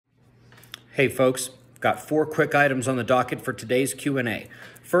Hey folks, got 4 quick items on the docket for today's Q&A.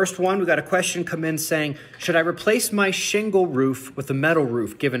 First one, we got a question come in saying, should I replace my shingle roof with a metal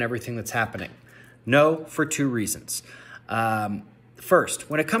roof given everything that's happening? No, for 2 reasons. First,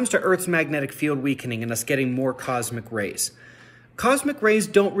 when it comes to Earth's magnetic field weakening and us getting more cosmic rays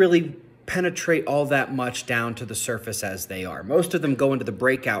don't really penetrate all that much down to the surface as they are. Most of them go into the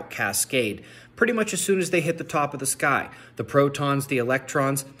breakout cascade pretty much as soon as they hit the top of the sky. The protons, the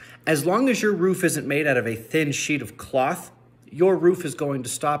electrons, as long as your roof isn't made out of a thin sheet of cloth, your roof is going to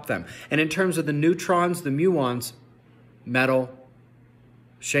stop them. And in terms of the neutrons, the muons, metal,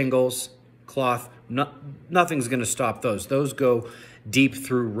 shingles, cloth, nothing's going to stop those. Those go deep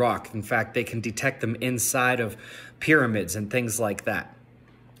through rock. In fact, they can detect them inside of pyramids and things like that.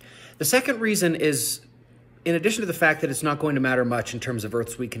 The second reason is, in addition to the fact that it's not going to matter much in terms of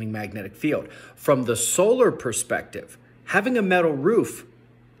Earth's weakening magnetic field, from the solar perspective, having a metal roof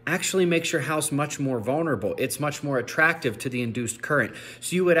actually makes your house much more vulnerable. It's much more attractive to the induced current.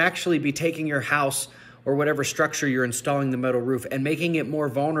 So you would actually be taking your house or whatever structure you're installing the metal roof and making it more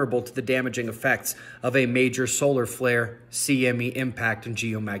vulnerable to the damaging effects of a major solar flare, CME impact, and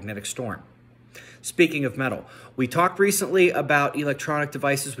geomagnetic storm. Speaking of metal, we talked recently about electronic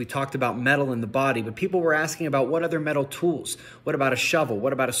devices. We talked about metal in the body, but people were asking about what other metal tools? What about a shovel?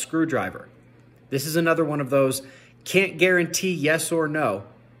 What about a screwdriver? This is another one of those. Can't guarantee yes or no,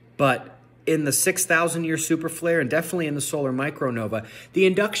 but in the 6,000-year superflare and definitely in the solar micronova, the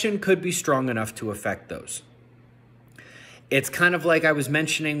induction could be strong enough to affect those. It's kind of like I was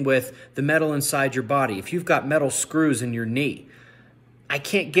mentioning with the metal inside your body. If you've got metal screws in your knee, I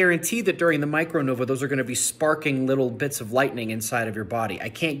can't guarantee that during the micronova, those are going to be sparking little bits of lightning inside of your body. I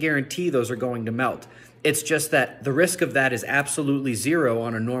can't guarantee those are going to melt. It's just that the risk of that is absolutely zero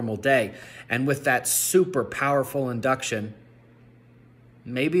on a normal day. And with that super powerful induction,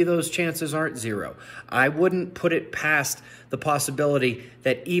 maybe those chances aren't zero. I wouldn't put it past the possibility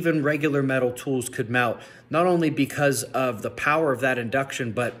that even regular metal tools could melt, not only because of the power of that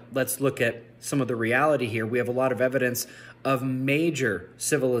induction, but let's look at some of the reality here. We have a lot of evidence of major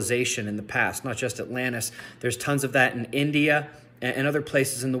civilization in the past, not just Atlantis. There's tons of that in India and other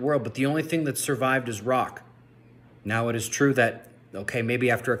places in the world, but the only thing that's survived is rock. Now, it is true that, okay, maybe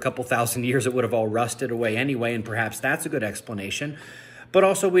after a couple thousand years it would have all rusted away anyway, and perhaps that's a good explanation. But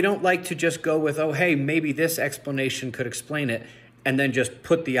also, we don't like to just go with, oh, hey, maybe this explanation could explain it, and then just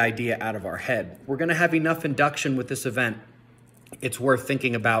put the idea out of our head. We're going to have enough induction with this event. It's worth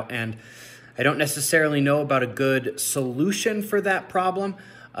thinking about, and I don't necessarily know about a good solution for that problem,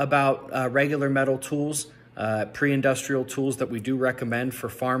 about regular metal tools, pre-industrial tools that we do recommend for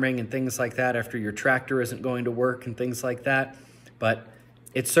farming and things like that after your tractor isn't going to work and things like that. But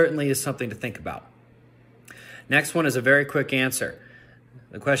it certainly is something to think about. Next one is a very quick answer.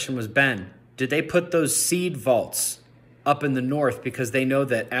 The question was, Ben, did they put those seed vaults up in the north because they know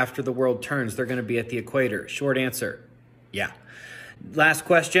that after the world turns, they're going to be at the equator? Short answer, yeah. Last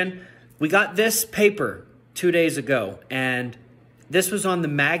question. We got this paper 2 days ago, and this was on the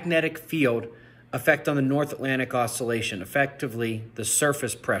magnetic field effect on the North Atlantic Oscillation, effectively the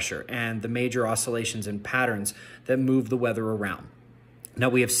surface pressure and the major oscillations and patterns that move the weather around. Now,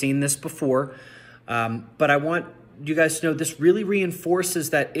 we have seen this before, but I want you guys to know this really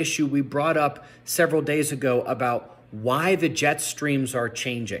reinforces that issue we brought up several days ago about why the jet streams are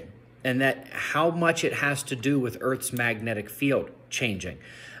changing and that how much it has to do with Earth's magnetic field changing.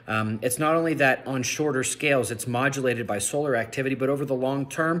 It's not only that on shorter scales, it's modulated by solar activity, but over the long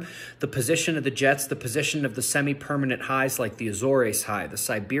term, the position of the jets, the position of the semi-permanent highs like the Azores high, the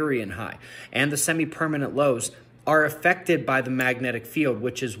Siberian high, and the semi-permanent lows are affected by the magnetic field,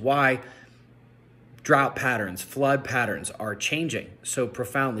 which is why drought patterns, flood patterns are changing so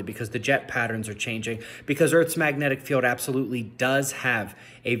profoundly, because the jet patterns are changing, because Earth's magnetic field absolutely does have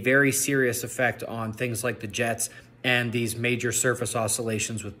a very serious effect on things like the jets and these major surface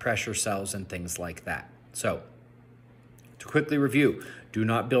oscillations with pressure cells and things like that. So, to quickly review, do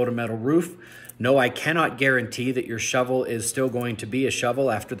not build a metal roof. No, I cannot guarantee that your shovel is still going to be a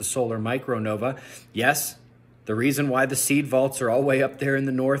shovel after the solar micronova. Yes, the reason why the seed vaults are all the way up there in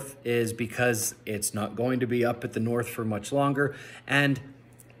the north is because it's not going to be up at the north for much longer. And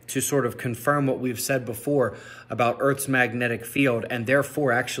to sort of confirm what we've said before about Earth's magnetic field and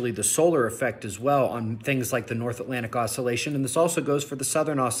therefore actually the solar effect as well on things like the North Atlantic Oscillation. And this also goes for the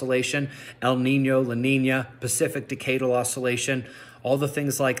Southern Oscillation, El Nino, La Nina, Pacific Decadal Oscillation, all the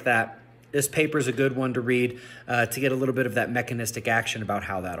things like that. This paper is a good one to read to get a little bit of that mechanistic action about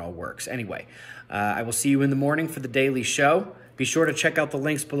how that all works. Anyway, I will see you in the morning for the daily show. Be sure to check out the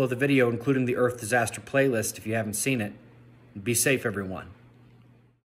links below the video, including the Earth Disaster playlist if you haven't seen it. Be safe, everyone.